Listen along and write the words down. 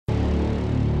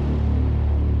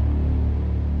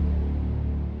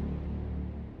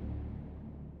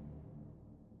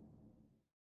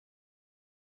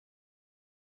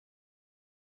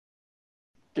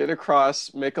get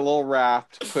across, make a little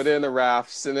raft, put it in the raft,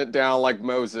 send it down like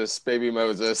Moses, baby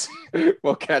Moses.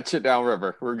 We'll catch it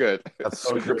downriver. We're good. That's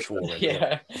scriptural right there.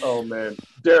 Yeah. Oh man,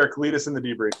 Derek, lead us in the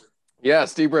debrief.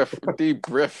 Yes,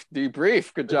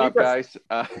 debrief. Good job, guys.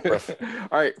 All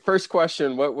right, first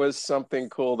question. What was something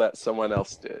cool that someone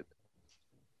else did?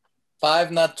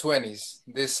 5 not 20s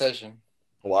this session.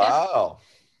 Wow.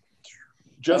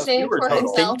 Just Same fewer for total. I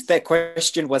himself. think that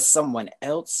question was someone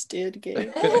else did,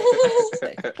 Gabe.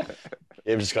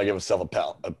 Gabe just gotta give himself a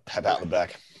pat on the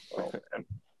back. Oh, man.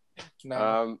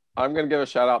 No. I'm gonna give a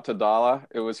shout out to Dala.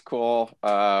 It was cool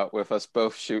with us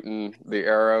both shooting the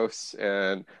arrows,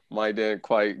 and mine didn't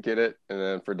quite get it, and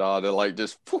then for Dala to like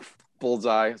just poof,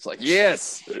 bullseye. It's like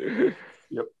yes.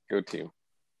 Yep. Go team.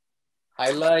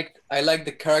 I like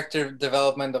the character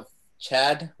development of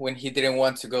Chad when he didn't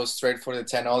want to go straight for the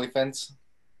 10 Olifants.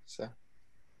 So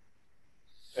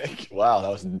Wow, that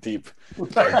was deep.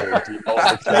 Very deep.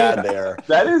 Oh, Chad there.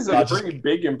 That is a Not just- pretty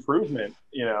big improvement.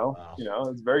 Wow.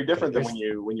 It's very different than when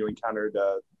you encountered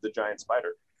the giant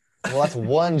spider. Well, that's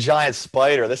one giant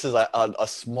spider. This is a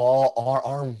small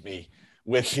army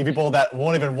with people that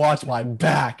won't even watch my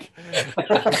back.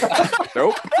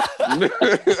 Nope.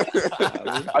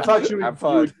 I thought you Have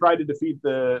fun. would try to defeat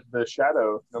the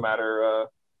shadow no matter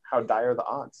how dire the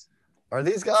odds. Are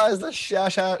these guys the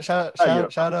shadow?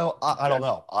 I don't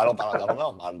know. I don't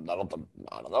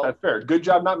know. That's fair. Good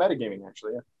job not metagaming,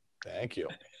 actually. Yeah. Thank you.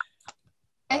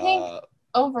 I think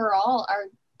overall our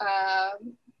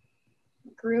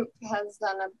group has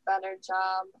done a better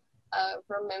job of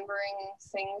remembering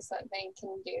things that they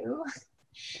can do.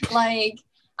 Like,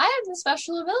 I have the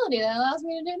special ability that allows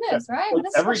me to do this, right? Like,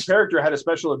 This every special- character had a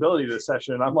special ability this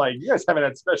session, and I'm like, you guys haven't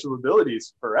had special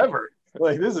abilities forever.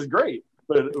 Like, this is great.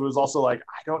 But it was also like,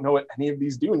 I don't know what any of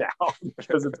these do now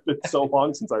because it's been so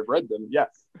long since I've read them. Yeah,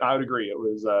 I would agree. It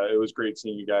was great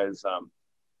seeing you guys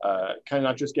kind of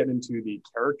not just get into the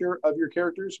character of your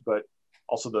characters, but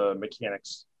also the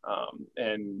mechanics,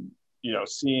 and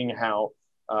seeing how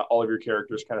all of your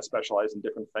characters kind of specialize in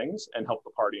different things and help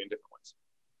the party in different ways.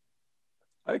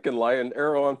 I can light an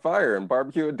arrow on fire and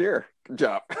barbecue a deer. Good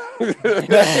job. Have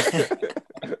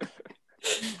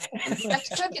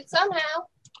to cook it somehow.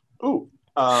 Ooh,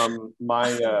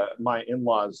 my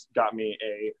in-laws got me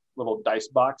a little dice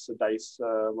box,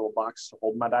 little box to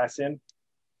hold my dice in.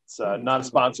 It's not a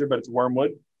sponsor, but it's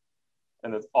Wormwood,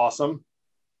 and it's awesome.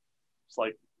 It's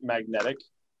like magnetic,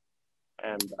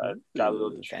 and got a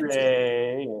little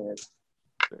tray and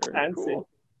Very fancy. cool.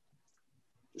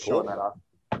 Just showing that off.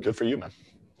 Good for you, man.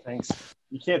 Thanks.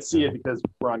 You can't see it because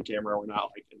we're on camera. We're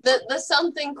not like The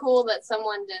something cool that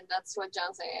someone did. That's what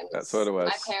John's saying. That's what it was.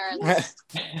 My parents.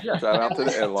 Shout out to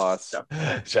the in-laws.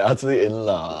 Shout out to the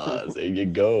in-laws. There you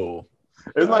go.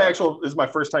 This is my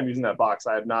first time using that box.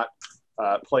 I have not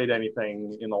played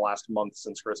anything in the last month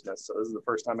since Christmas, so this is the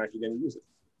first time I'm actually going to use it.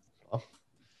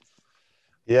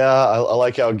 Yeah, I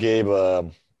like how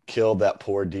Gabe killed that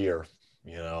poor deer.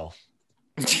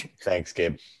 Thanks,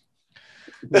 Gabe.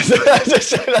 No,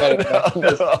 I'm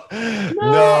gonna go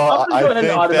ahead and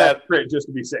automatic crit just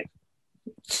to be safe.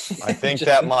 I think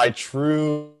that my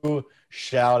true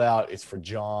shout out is for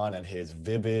John and his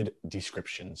vivid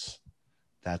descriptions.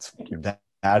 That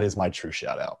is my true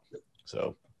shout out.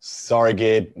 So sorry,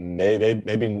 Gabe.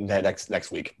 Maybe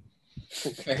next week.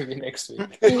 Maybe next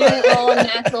week. You didn't roll a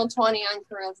natural 20 on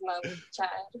charisma, Chad.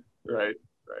 Right.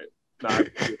 No, I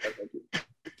appreciate that. Thank you.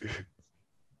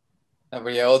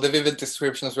 But yeah, all the vivid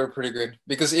descriptions were pretty good,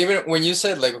 because even when you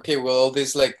said like, okay, well, all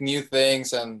these like new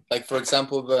things, and like, for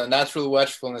example, the natural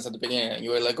watchfulness at the beginning, and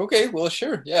you were like, okay, well,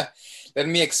 sure, yeah, let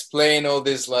me explain all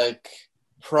this like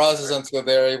process until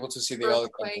they're able to see the other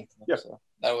Earthquake. Yeah. So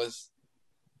that was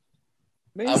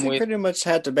Basically, pretty much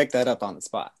had to make that up on the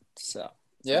spot. So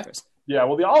Yeah. Yeah,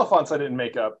 well, the Oliphants I didn't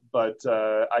make up, but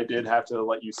I did have to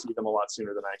let you see them a lot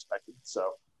sooner than I expected.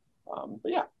 So,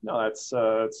 but yeah, no, that's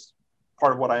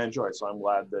part of what I enjoy. So I'm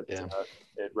glad that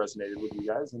it resonated with you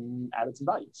guys and added some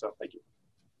value. So thank you.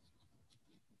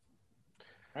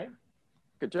 All right.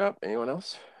 Good job. Anyone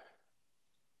else?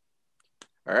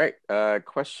 All right.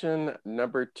 Question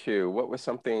number 2. What was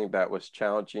something that was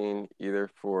challenging either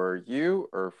for you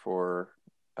or for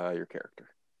your character?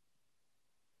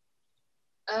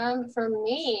 For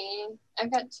me,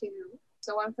 I've got 2.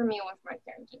 So one for me and one for my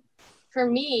character. For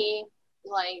me,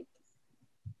 like,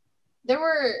 there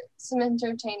were some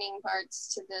entertaining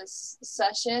parts to this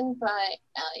session, but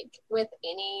like with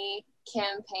any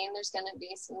campaign, there's going to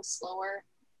be some slower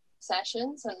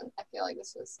sessions, and I feel like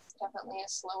this was definitely a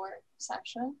slower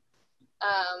session.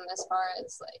 As far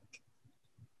as like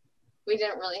we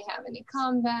didn't really have any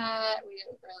combat. We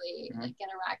didn't really like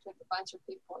interact with a bunch of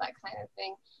people, that kind of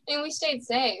thing. And we stayed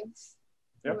safe.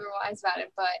 Yep. We were wise about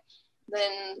it. But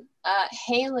then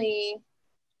Haley,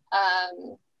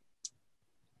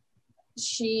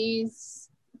 she's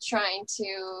trying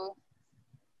to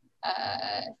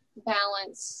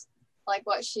balance like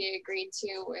what she agreed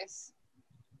to with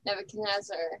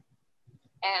Nebuchadnezzar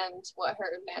and what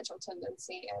her natural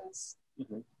tendency is.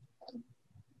 Mm-hmm.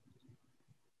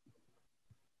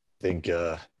 I think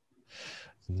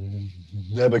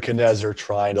Nebuchadnezzar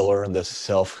trying to learn this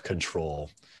self-control.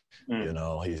 You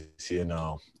know,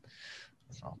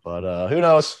 but who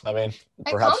knows? I mean,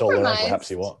 perhaps he'll learn, perhaps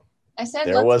he won't. I said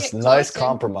there was nice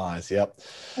compromise. Yep.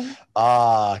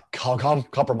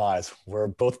 Compromise. We're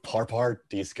both part.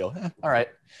 These go. All right.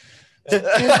 Is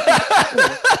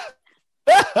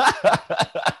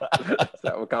that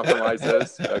what compromise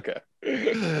is? Okay.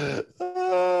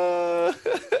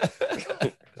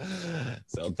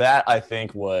 So that I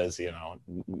think was,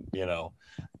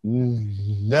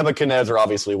 Nebuchadnezzar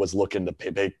obviously was looking to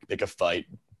pick a fight,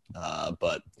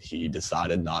 but he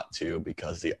decided not to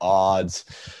because the odds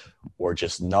were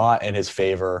just not in his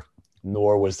favor,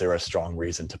 nor was there a strong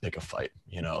reason to pick a fight.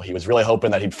 He was really hoping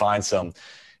that he'd find some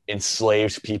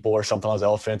enslaved people or something on his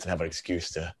elephants and have an excuse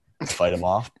to fight him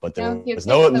off. But there was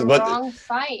no wrong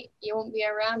fight. You won't be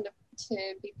around to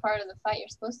be part of the fight you're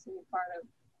supposed to be part of.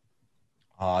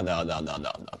 Oh, no.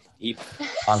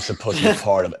 I'm supposed to be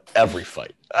part of every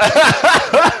fight.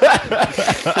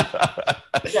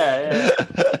 Yeah.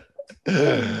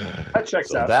 That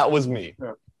checks out. That was me.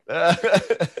 Yeah.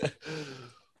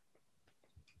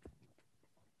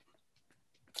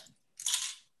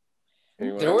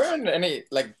 There weren't any,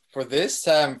 like, for this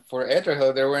time, for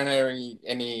Eterhill, there weren't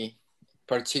any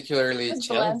particularly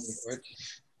challenging.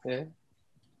 Yeah.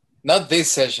 Not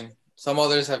this session. Some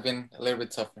others have been a little bit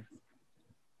tougher.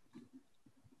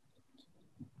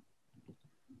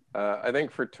 I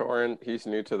think for Torin, he's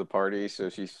new to the party, so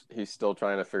he's still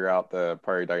trying to figure out the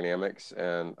party dynamics,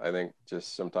 and I think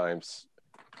just sometimes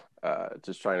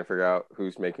just trying to figure out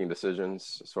who's making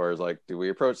decisions as far as like, do we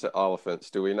approach the elephants?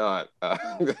 Do we not?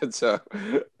 So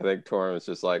I think Torin was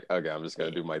just like, okay, I'm just going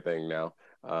to do my thing now.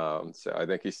 So I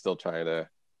think he's still trying to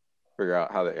figure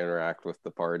out how to interact with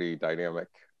the party dynamic.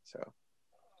 So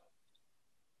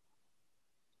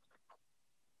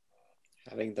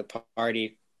having the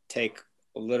party take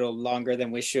a little longer than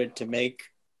we should to make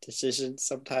decisions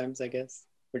sometimes, I guess,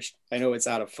 which I know it's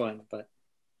out of fun, but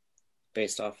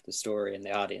based off the story and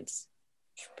the audience,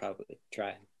 should probably try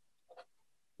and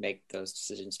make those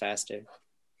decisions faster.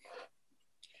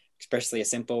 Especially a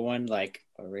simple one like,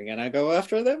 are we gonna go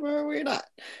after them or are we not?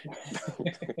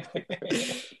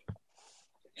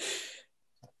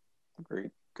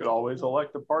 Agreed. Could always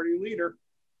elect a party leader.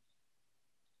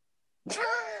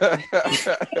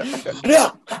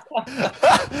 No.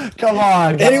 Come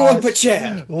on, guys. Anyone but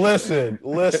Chad. Listen.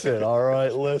 All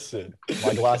right, listen.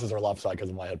 My glasses are lopsided because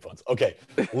of my headphones. Okay,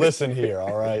 listen here.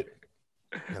 All right.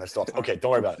 I'm gonna stop. Okay,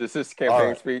 don't worry about it. This is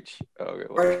campaign speech.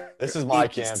 Okay, this is my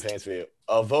campaign speech.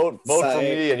 Vote for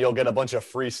me, and you'll get a bunch of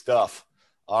free stuff.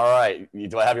 All right.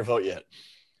 Do I have your vote yet?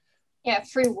 Yeah,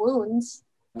 free wounds.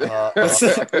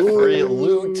 Free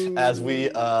loot as we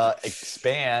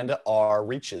expand our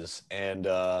reaches. And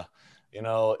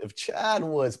if Chad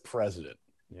was president,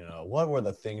 what were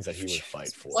the things that he would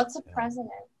fight for? What's a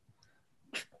president?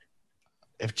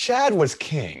 If Chad was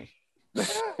king.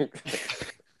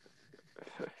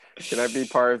 Can I be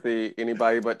part of the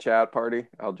anybody but Chad party?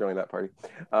 I'll join that party.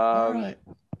 All right.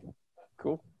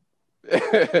 Cool.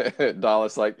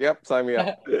 Dallas like, yep, sign me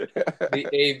up. The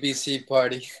ABC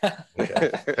party.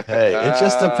 Okay. Hey, it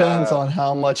just depends on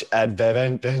how much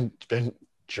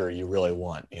adventure you really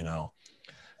want,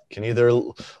 Can either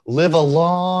live a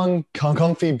long,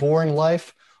 comfy, boring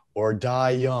life or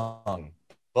die young,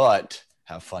 but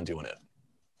have fun doing it.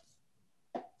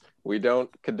 We don't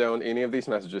condone any of these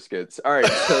messages, kids. All right,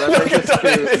 so that brings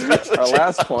us to our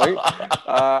last point.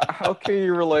 How can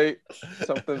you relate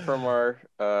something from our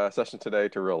session today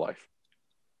to real life?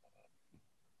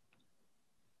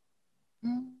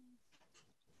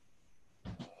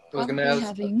 Probably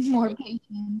having more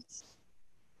patience.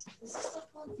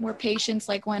 More patience,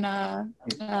 like when I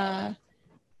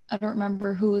don't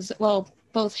remember who was,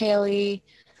 both Haley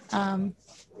and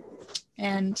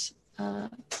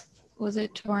was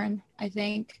it Torin, I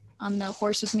think, on the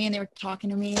horse with me, and they were talking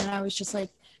to me, and I was just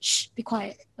like, shh, be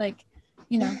quiet. Like,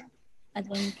 I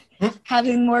think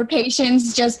having more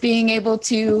patience, just being able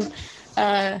to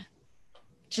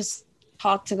just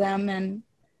talk to them and,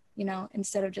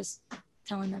 instead of just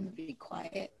telling them to be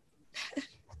quiet.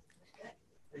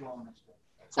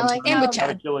 I like And how, with How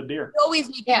to Chad. kill a deer. We always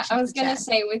need yeah, patience I was with gonna Chad.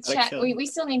 say with Gotta Chad, kill. we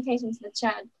still need patience with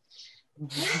Chad.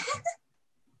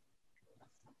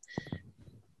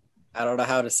 I don't know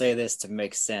how to say this to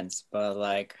make sense, but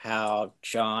like how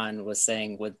John was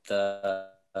saying with the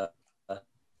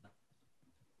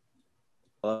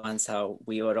ones, how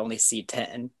we would only see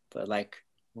 10, but like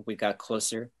when we got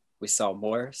closer, we saw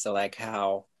more. So like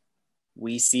how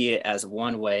we see it as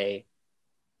one way,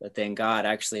 but then God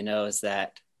actually knows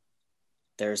that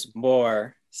there's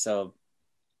more. So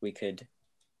we could,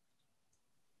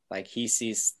 like, he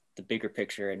sees the bigger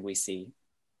picture and we see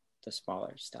the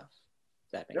smaller stuff.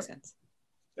 If that makes sense.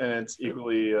 And it's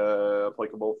equally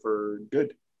applicable for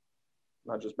good,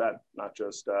 not just bad, not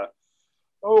just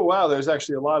oh wow, there's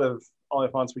actually a lot of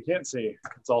Oliphants we can't see.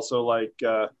 It's also like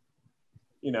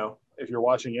you know, if you're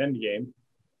watching Endgame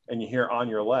and you hear on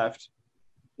your left,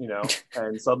 you know,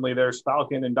 and suddenly there's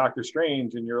Falcon and Doctor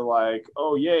Strange, and you're like,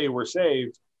 oh yay, we're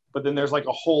saved. But then there's like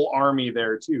a whole army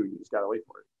there too. You just gotta wait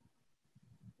for it.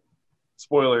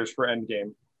 Spoilers for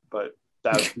Endgame, but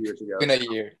that was 2 years ago. It's been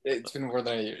a year. It's been more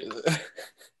than a year.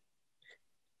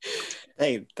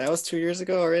 Hey, that was 2 years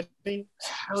ago already.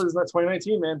 How is that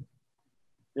 2019, man?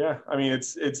 Yeah, I mean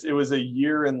it was a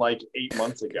year and like 8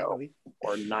 months ago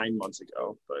or 9 months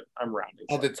ago, but I'm rounding.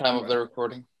 At the time of the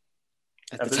recording.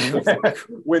 At the time of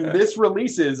When this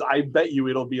releases, I bet you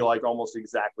it'll be like almost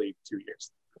exactly 2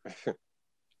 years.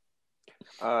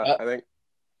 I think.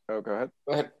 Oh, go ahead.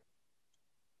 Go ahead.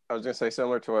 I was going to say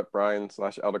similar to what Brian /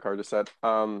 Eldakar just said.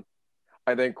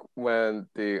 I think when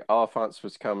the Oliphants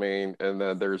was coming, and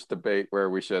then there's debate where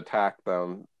we should attack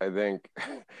them. I think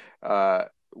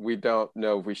we don't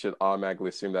know if we should automatically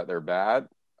assume that they're bad.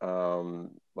 Right.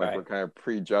 We're kind of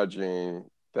prejudging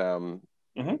them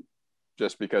Mhm.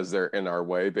 just because they're in our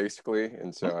way, basically.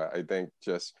 And so I think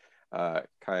just kind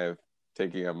of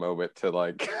taking a moment to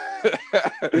like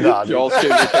Nah, dude. Joel's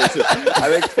getting impatient.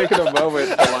 I think taking a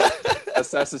moment to like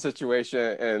assess the situation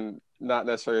and not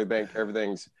necessarily think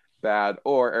everything's bad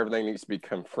or everything needs to be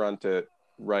confronted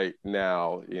right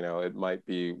now. You know, it might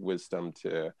be wisdom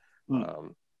to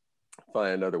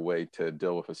find another way to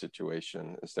deal with a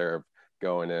situation instead of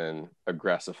going in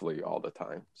aggressively all the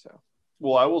time. So,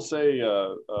 well, I will say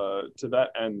to that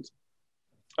end,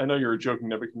 I know you're joking,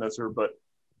 Nebuchadnezzar, but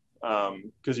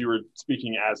because you were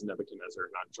speaking as Nebuchadnezzar,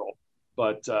 not Joel.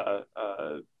 But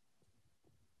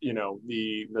you know,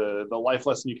 the life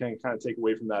lesson you can kind of take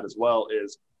away from that as well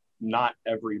is not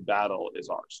every battle is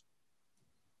ours.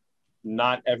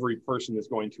 Not every person is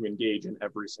going to engage in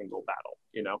every single battle,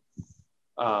 you know.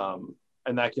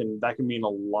 And that can mean a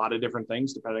lot of different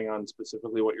things depending on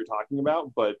specifically what you're talking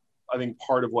about. But I think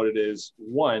part of what it is,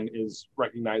 one, is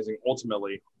recognizing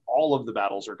ultimately all of the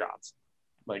battles are God's.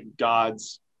 Like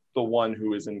God's the one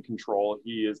who is in control.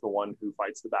 He is the one who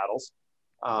fights the battles.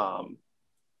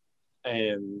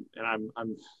 And I'm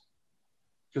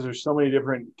because there's so many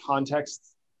different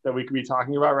contexts that we could be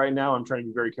talking about right now. I'm trying to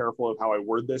be very careful of how I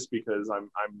word this because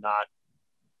I'm not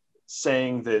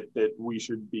saying that we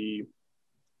should be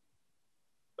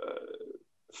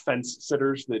fence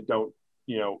sitters that don't,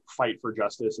 you know, fight for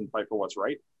justice and fight for what's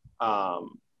right.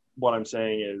 What I'm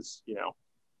saying is, you know,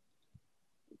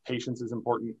 patience is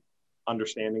important.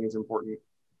 Understanding is important.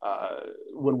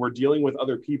 When we're dealing with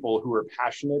other people who are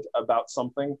passionate about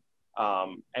something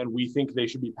and we think they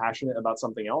should be passionate about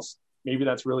something else, maybe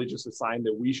that's really just a sign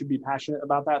that we should be passionate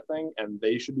about that thing and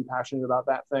they should be passionate about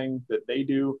that thing that they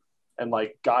do. And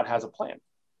like God has a plan.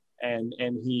 And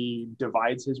he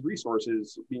divides his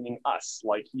resources, meaning us.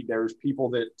 Like there's people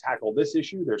that tackle this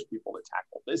issue, there's people that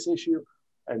tackle this issue.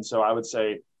 And so I would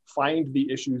say find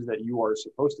the issues that you are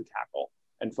supposed to tackle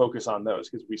and focus on those,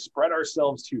 because we spread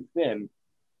ourselves too thin,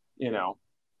 you know,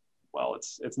 well,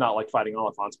 it's not like fighting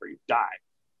Oliphants where you die,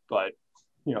 but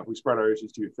you know, if we spread our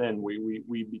issues too thin,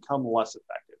 we become less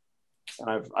effective.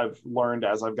 And I've learned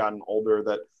as I've gotten older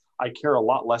that I care a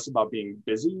lot less about being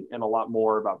busy and a lot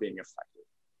more about being effective.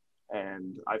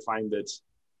 And I find that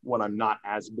when I'm not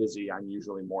as busy, I'm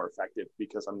usually more effective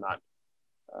because I'm not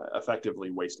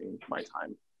effectively wasting my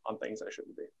time on things I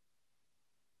shouldn't be.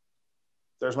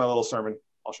 There's my little sermon.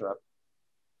 I'll shut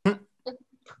up.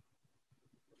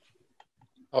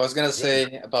 I was gonna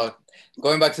say about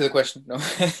going back to the question.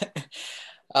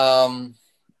 No,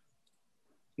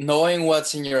 knowing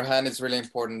what's in your hand is really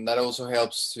important. That also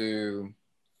helps to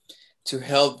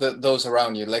help those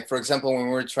around you. Like for example, when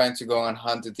we were trying to go and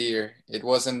hunt a deer,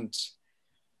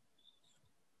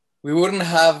 we wouldn't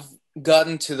have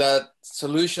gotten to that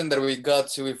solution that we got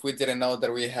to if we didn't know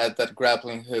that we had that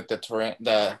grappling hook that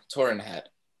Torren had,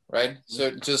 right?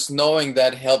 So just knowing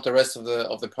that helped the rest of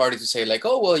the party to say like,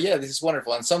 oh well, yeah, this is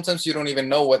wonderful. And sometimes you don't even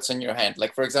know what's in your hand.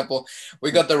 Like for example,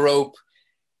 we got the rope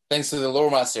thanks to the lore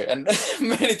master, and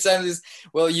many times is,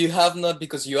 well, you have not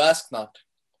because you asked not.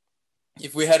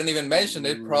 If we hadn't even mentioned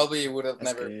it, probably it would have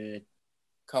never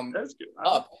come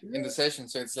up in the session.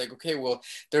 So it's like, okay, well,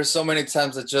 there's so many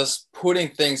times that just putting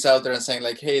things out there and saying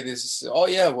like, hey, this is, oh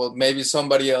yeah, well, maybe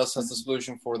somebody else has the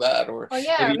solution for that, or oh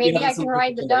yeah, maybe I can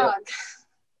ride the dog.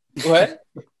 What?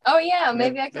 Oh yeah,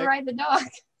 maybe I can ride the dog.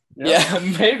 Yeah,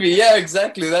 maybe. Yeah,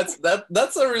 exactly.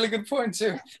 That's a really good point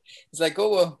too. It's like, oh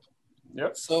well,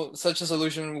 yep. So such a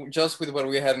solution just with what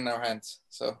we had in our hands.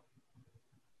 So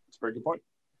it's a very good point.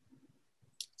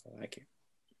 I like it.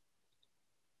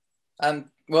 And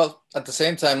well, at the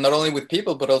same time, not only with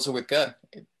people but also with God,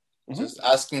 just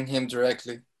asking Him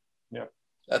directly. Yeah,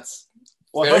 that's.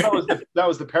 Well, I thought that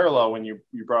was the parallel when you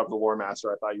brought up the Lore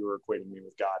Master. I thought you were equating me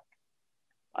with God.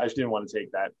 I just didn't want to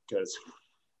take that because.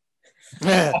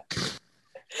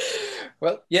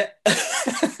 Well, yeah.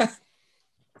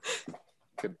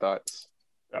 Good thoughts.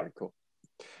 Very cool.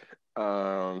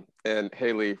 And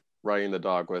Haley riding the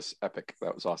dog was epic.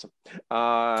 That was awesome.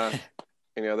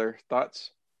 Any other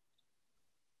thoughts?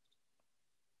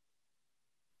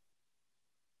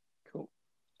 Cool.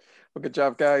 Well, good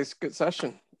job, guys. Good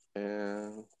session.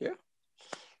 And yeah,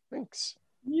 thanks.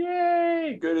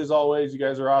 Yay! Good as always. You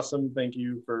guys are awesome. Thank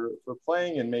you for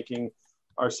playing and making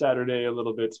our Saturday a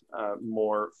little bit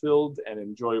more filled and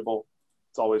enjoyable.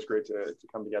 It's always great to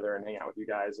come together and hang out with you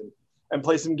guys and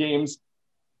play some games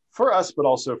for us, but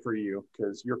also for you,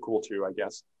 because you're cool too, I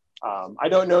guess. I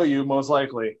don't know you, most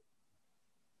likely,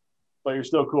 but you're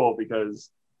still cool because,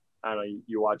 I don't know,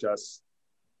 you watch us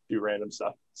do random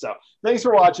stuff. So thanks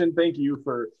for watching. Thank you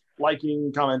for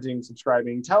liking, commenting,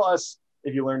 subscribing. Tell us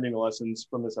if you learned any lessons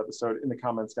from this episode in the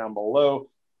comments down below,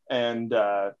 and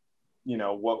you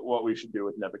know what we should do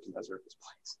with Nebuchadnezzar at this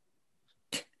place.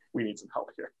 We need some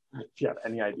help here if you have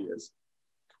any ideas.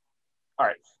 All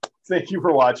right. Thank you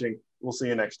for watching. We'll see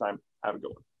you next time. Have a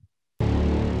good one.